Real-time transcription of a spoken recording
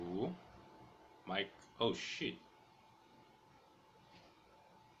Mike. Oh shit.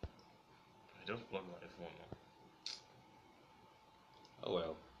 I just plugged my phone now. Oh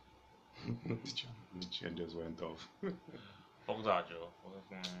well. the chain just went off. Fuck that, Joe.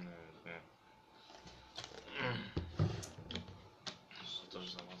 So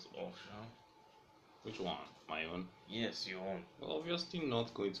touch that was off, yeah? Which one? My own? Yes, you own. Well, obviously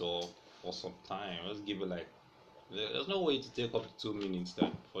not going to off for some time. Let's give it like. There's no way to take up to 2 minutes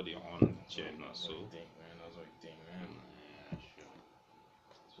then for the on chain or That's so. what you think, man. That's what you think, man. Yeah, sure.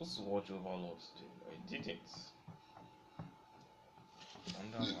 Supposed to watch Overlord today. I didn't.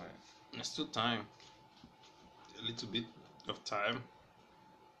 Wonder why. There's still time. A little bit of time.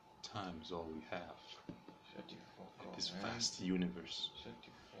 Time is all we have. Shut the fuck up, This man. vast universe. Shut the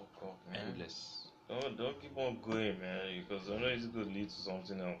fuck up, man. Endless. Don't keep on going, man, because I know it's going to lead to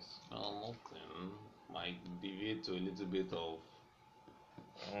something else. Nothing. Might deviate to a little bit of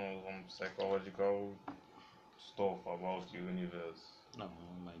Some psychological stuff about the universe. no,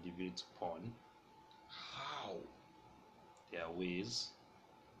 might deviate to porn. How? There are ways.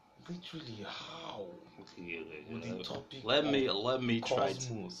 Literally, how? Okay, With the topic let me try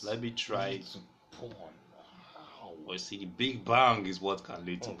cosmos let me try lead to porn. How? well, see, the Big Bang is what can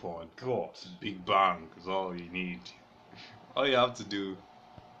lead to Oh, porn. God. Big Bang is all you need. All you have to do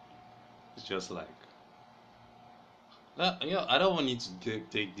is just like I don't want you to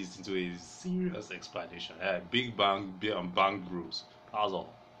take this into a serious explanation. Big Bang, Bang groups. That's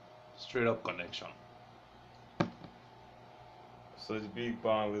all. Straight up connection. So the Big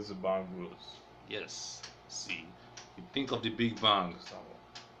Bang is the Bang Bros. Yes. See, you think of the Big Bang, Tosawa.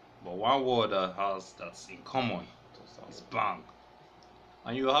 but one word that's in common is bang.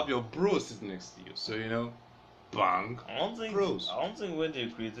 And you have your bro sitting next to you, so you know, bang. I don't think when they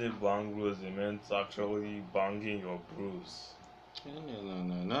created Bang Bros they meant actually banging your bros.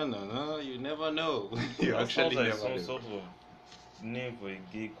 No. You never know. You That actually sounds like never some know. sort of name for a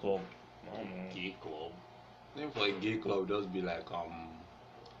gay club. I don't know. Gay club. Name for a gay club just be like what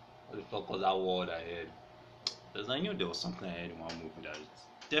the fuck was that word I heard? Because I knew there was something I heard in one movie that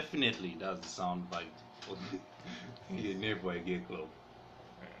definitely that's the sound bite for a name for a gay club.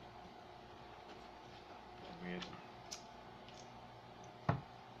 Weird.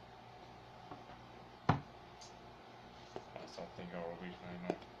 That's something you're rubbish right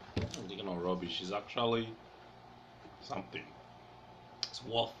now. I'm thinking of rubbish. It's actually something. It's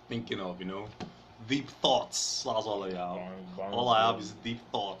worth thinking of, you know. Deep thoughts. That's all I have. Bang All I have Bros. is deep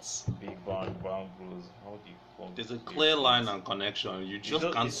thoughts. Big Bang Bros. How the fuck? There's a do you clear do line it? and connection. You It's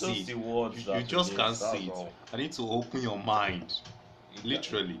just can't it's see just it. the words You that just relate, can't that's see it. all. I need to open your mind.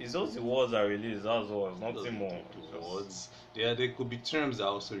 Literally. It's just the words that relate, that's all. It's nothing more. The It's just- words. Yeah, there could be terms that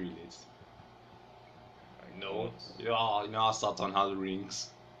also relate. like No. what? You know how Saturn has rings?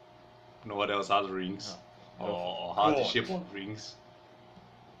 You know what else has rings? Yeah. Or has the God. shape of rings?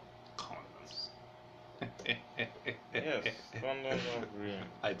 Condoms. Yes, condoms are green.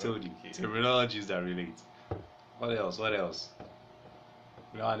 I told you. Okay. Terminologies that relate. What else? What else?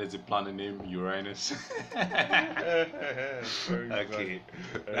 You know how there's a planet named Uranus? Okay.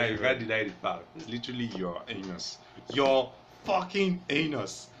 Now you can't deny the fact. It's literally your anus. Your fucking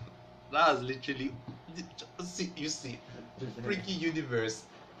anus. That's literally. You see, the freaky universe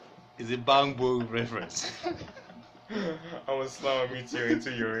is a Bang Bang reference. I was slam a meteor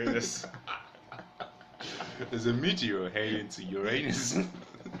into Uranus. There's a meteor heading to Uranus,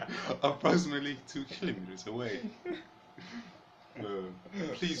 approximately 2 kilometers away.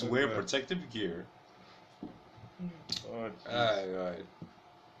 Please wear protective gear. Oh, jeez. Alright.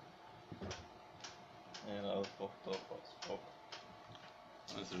 Man, that was fucked up as fuck.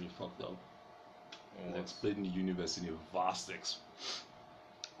 That's really fucked up. What? Explaining the universe in a vast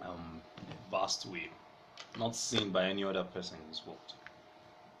way, not seen by any other person in this world.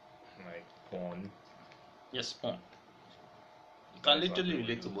 Like porn. Yes, porn. You can That's literally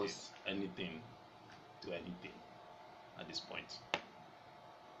exactly relate to what it almost anything to anything at this point.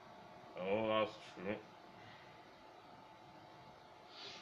 Oh, that's true.